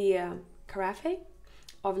 The carafe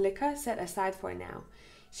of liquor set aside for now.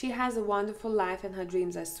 She has a wonderful life and her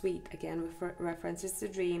dreams are sweet, again with references to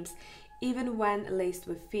dreams, even when laced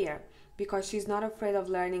with fear, because she's not afraid of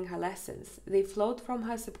learning her lessons. They float from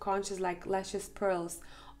her subconscious like luscious pearls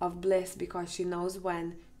of bliss because she knows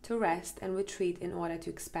when to rest and retreat in order to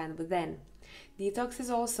expand within. Detox is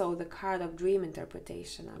also the card of dream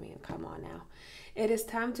interpretation. I mean, come on now. It is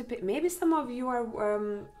time to pick. Maybe some of you are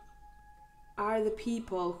the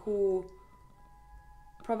people who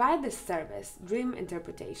provide this service, dream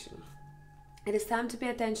interpretation. It is time to pay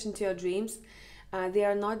attention to your dreams. They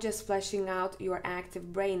are not just fleshing out your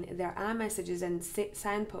active brain. There are messages and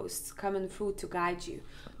signposts coming through to guide you.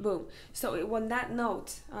 Boom. So on that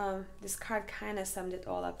note, this card kind of summed it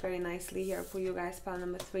all up very nicely here for you guys, pile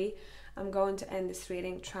number 3. I'm going to end this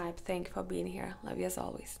reading. Tribe, thank you for being here. Love you as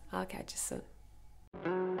always. I'll catch you soon.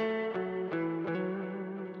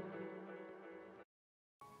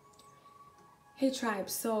 Hey Tribe,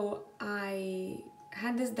 so I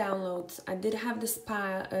had this download. I did have this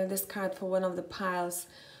card for one of the piles,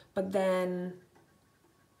 but then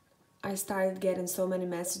I started getting so many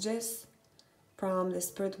messages from the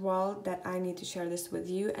spirit world that I need to share this with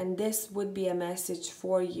you, and this would be a message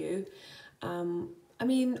for you. I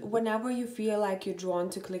mean, whenever you feel like you're drawn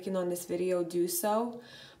to clicking on this video, do so.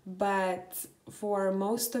 But for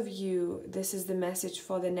most of you, this is the message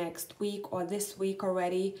for the next week or this week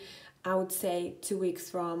already. I would say 2 weeks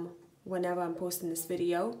from whenever I'm posting this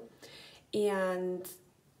video. And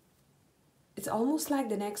it's almost like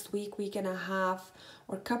the next week, week and a half,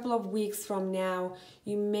 or a couple of weeks from now,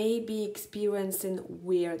 you may be experiencing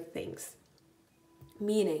weird things.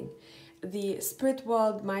 Meaning, the spirit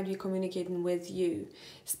world might be communicating with you,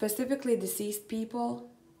 specifically deceased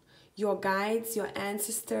people, your guides, your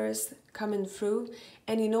ancestors coming through.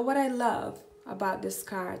 And you know what I love about this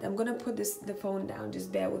card? I'm gonna put the phone down,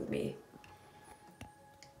 just bear with me.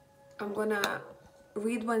 I'm gonna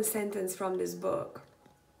read one sentence from this book.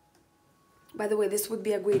 By the way, this would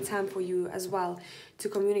be a great time for you as well to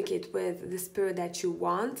communicate with the spirit that you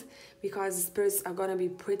want, because the spirits are gonna be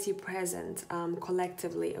pretty present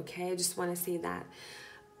collectively, okay? I just wanna say that.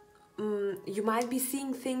 You might be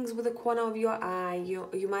seeing things with the corner of your eye.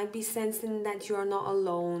 You might be sensing that you are not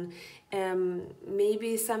alone.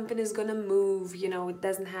 Maybe something is gonna move, you know, it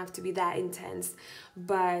doesn't have to be that intense.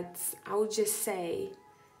 But I would just say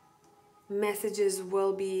messages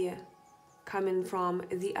will be coming from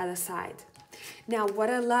the other side. Now, what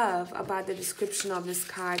I love about the description of this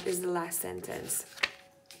card is the last sentence.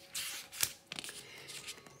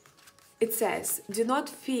 It says, do not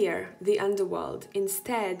fear the underworld.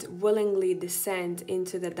 Instead, willingly descend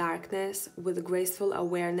into the darkness with graceful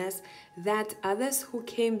awareness that others who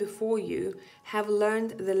came before you have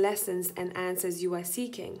learned the lessons and answers you are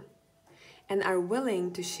seeking and are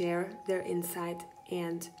willing to share their insight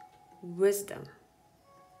and wisdom.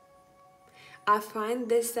 I find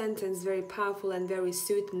this sentence very powerful and very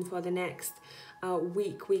suiting for the next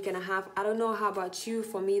week and a half. I don't know how about you.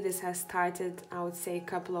 For me, this has started, I would say, a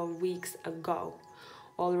couple of weeks ago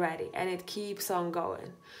already, and it keeps on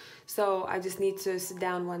going. So I just need to sit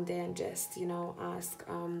down one day and just, you know, ask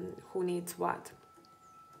who needs what,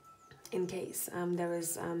 in case there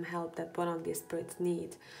is help that one of these spirits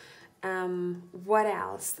need. What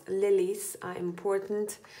else? Lilies are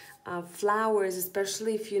important. Flowers,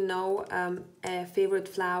 especially if you know a favorite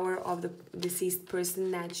flower of the deceased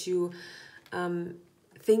person that you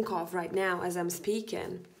think of right now as I'm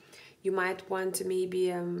speaking. You might want to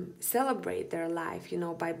maybe celebrate their life, you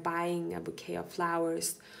know, by buying a bouquet of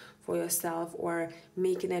flowers for yourself, or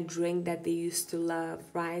making a drink that they used to love,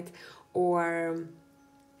 right? Or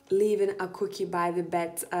leaving a cookie by the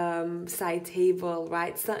bedside table,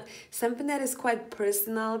 right? So, something that is quite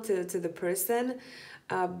personal to the person,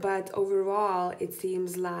 but overall it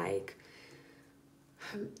seems like,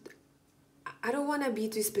 I don't want to be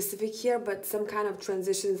too specific here, but some kind of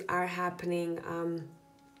transitions are happening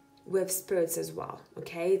with spirits as well,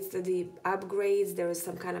 okay? It's the upgrades. There is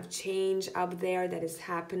some kind of change up there that is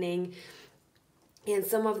happening, and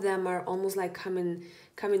some of them are almost like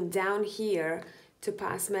coming down here to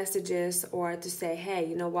pass messages or to say, hey,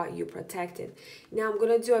 you know what, you're protected. Now I'm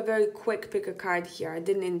gonna do a very quick pick a card here. I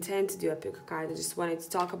didn't intend to do a pick a card. I just wanted to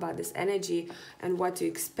talk about this energy and what to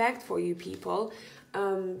expect for you people. But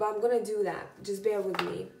I'm gonna do that. Just bear with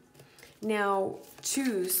me. Now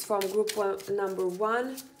choose from group number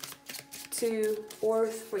 1, 2, or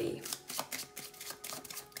 3.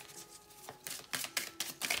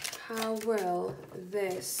 How will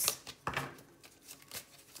this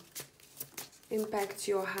impact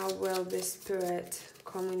you, or how will this spirit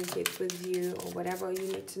communicate with you, or whatever you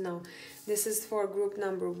need to know? This is for group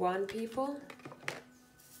number 1, people.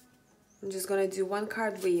 I'm just gonna do one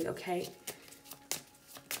card read, okay?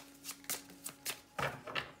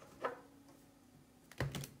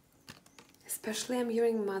 Especially I'm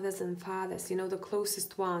hearing mothers and fathers, you know, the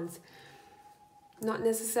closest ones. Not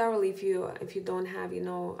necessarily if you don't have, you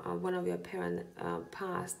know, one of your parents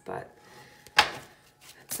passed, but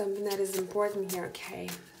something that is important here, okay?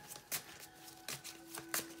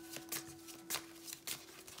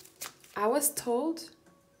 I was told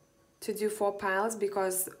to do 4 piles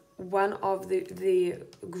because one of the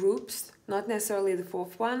groups, not necessarily the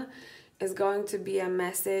 4th one, is going to be a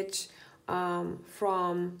message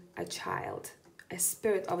from a child, a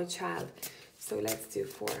spirit of a child. So let's do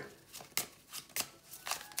 4.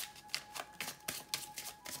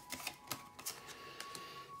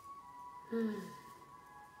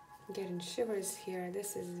 Getting shivers here.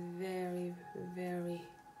 This is very, very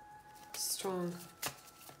strong.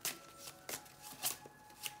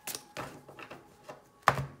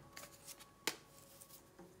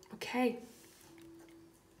 Okay.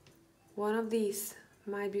 One of these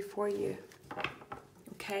might be for you.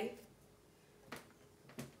 Okay?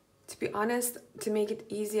 To be honest, to make it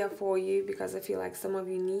easier for you, because I feel like some of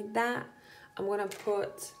you need that, I'm gonna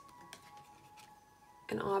put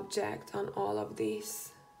an object on all of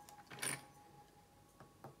these.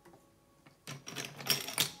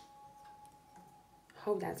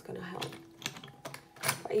 Hope that's gonna help.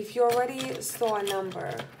 If you already saw a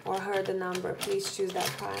number or heard a number, please choose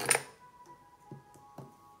that pile.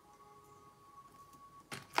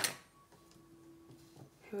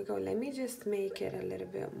 go. Let me just make it a little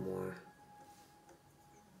bit more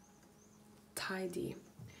tidy.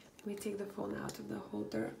 Let me take the phone out of the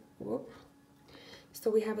holder. Whoop. So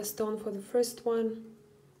we have a stone for the first one,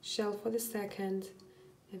 shell for the second,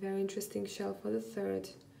 a very interesting shell for the third,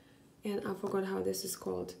 and I forgot how this is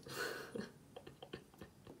called.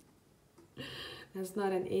 That's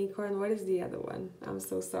not an acorn. What is the other one? I'm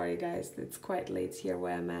so sorry, guys. It's quite late here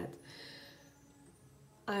where I'm at.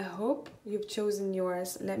 I hope you've chosen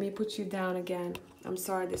yours. Let me put you down again. I'm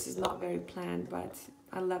sorry, this is not very planned, but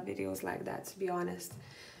I love videos like that, to be honest.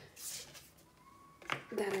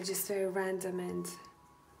 That are just very random, and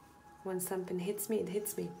when something hits me, it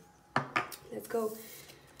hits me. Let's go.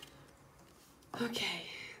 Okay,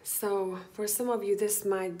 so for some of you, this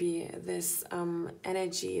might be this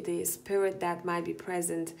energy, the spirit that might be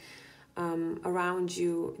present around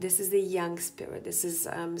you. This is the young spirit. This is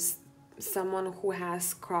someone who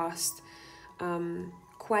has crossed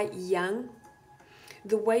quite young.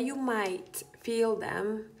 The way you might feel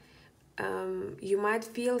them, you might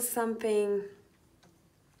feel something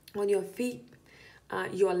on your feet,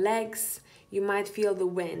 your legs. You might feel the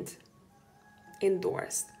wind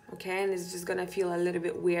indoors, okay? And it's just gonna feel a little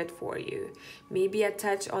bit weird for you. Maybe a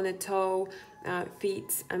touch on a toe,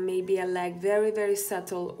 feet, and maybe a leg, very, very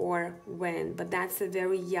subtle, or wind. But that's a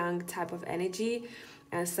very young type of energy,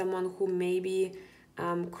 as someone who maybe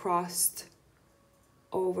crossed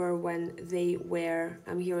over when they were,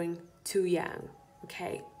 I'm hearing, too young,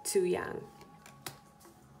 okay? Too young.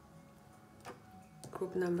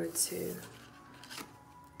 Group number 2.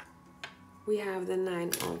 We have the 9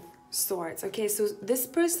 of Swords. Okay, so this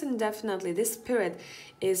person definitely, this spirit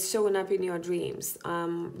is showing up in your dreams.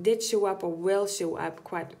 Did show up or will show up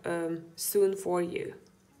quite soon for you.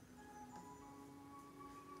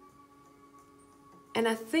 And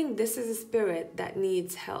I think this is a spirit that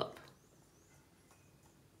needs help.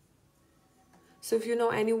 So if you know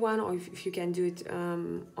anyone, or if you can do it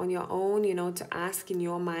on your own, you know, to ask in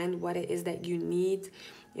your mind what it is that you need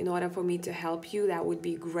in order for me to help you, that would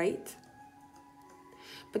be great.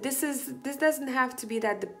 But this doesn't have to be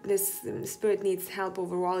that this spirit needs help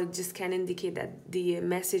overall. It just can indicate that the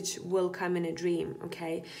message will come in a dream,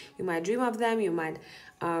 okay? You might dream of them, you might,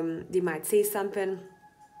 they might say something,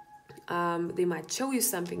 they might show you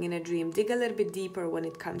something in a dream. Dig a little bit deeper when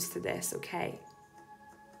it comes to this, okay?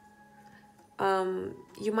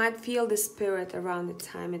 You might feel the spirit around the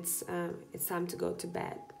time it's time to go to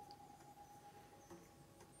bed.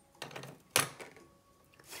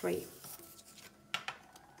 3.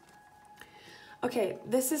 Okay,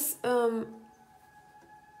 this is a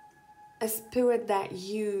spirit that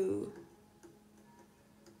you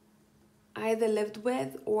either lived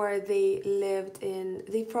with, or they lived in,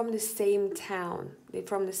 they from the same town. They're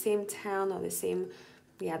from the same town, or the same,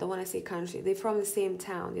 yeah, I don't want to say country. They're from the same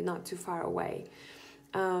town. They're not too far away.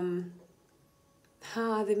 The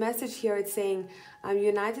message here, it's saying, I'm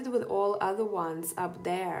united with all other ones up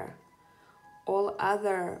there. All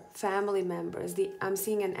other family members. I'm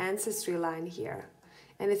seeing an ancestry line here.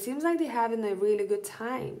 And it seems like they're having a really good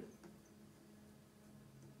time.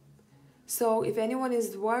 So if anyone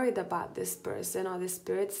is worried about this person or the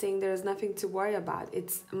spirit, saying there's nothing to worry about,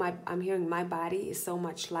 I'm hearing my body is so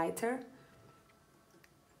much lighter.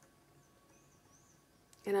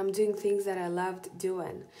 And I'm doing things that I loved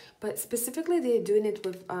doing. But specifically, they're doing it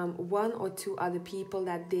with 1 or 2 other people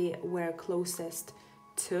that they were closest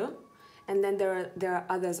to. And then there are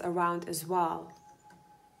others around as well.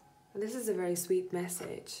 And this is a very sweet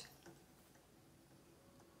message.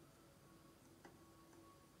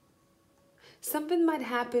 Something might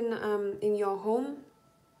happen in your home.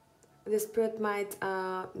 The spirit might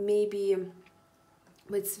maybe,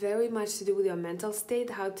 it's very much to do with your mental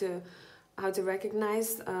state, how to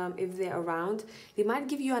recognize if they're around. They might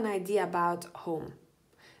give you an idea about home.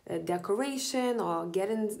 Decoration, or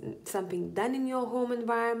getting something done in your home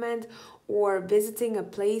environment, or visiting a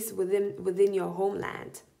place within your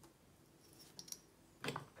homeland.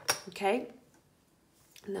 Okay,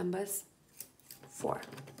 numbers 4.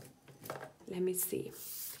 Let me see.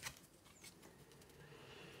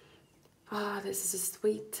 This is a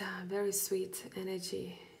sweet, very sweet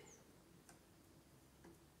energy.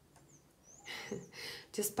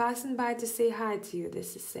 Just passing by to say hi to you,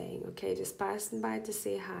 this is saying, okay? Just passing by to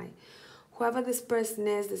say hi. Whoever this person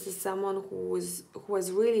is, this is someone who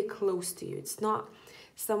was really close to you. It's not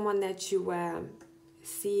someone that you were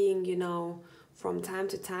seeing, you know, from time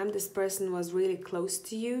to time. This person was really close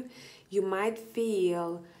to you. You might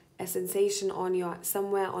feel a sensation on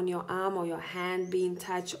somewhere on your arm or your hand being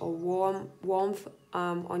touched, or warmth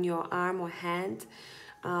on your arm or hand.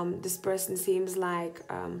 This person seems like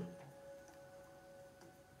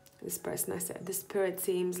this person. I said the spirit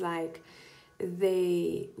seems like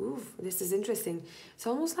they, this is interesting. It's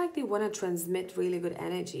almost like they want to transmit really good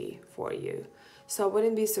energy for you. So I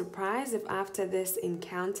wouldn't be surprised if after this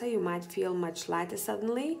encounter you might feel much lighter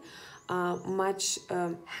suddenly, much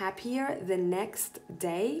happier the next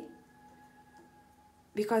day,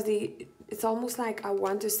 because it's almost like I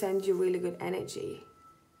want to send you really good energy,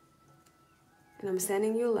 and I'm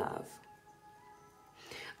sending you love.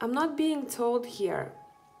 I'm not being told here,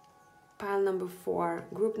 pile number 4,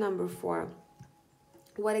 group number 4,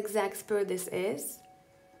 what exact spirit this is,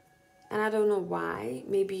 and I don't know why.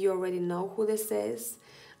 Maybe you already know who this is.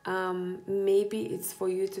 Maybe it's for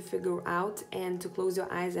you to figure out and to close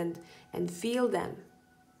your eyes and feel them,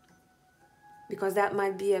 because that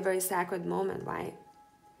might be a very sacred moment, right?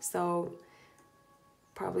 So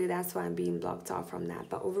probably that's why I'm being blocked off from that.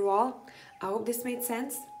 But overall, I hope this made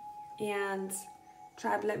sense, and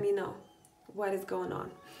tribe, let me know what is going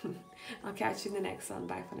on. I'll catch you in the next one.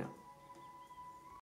 Bye for now.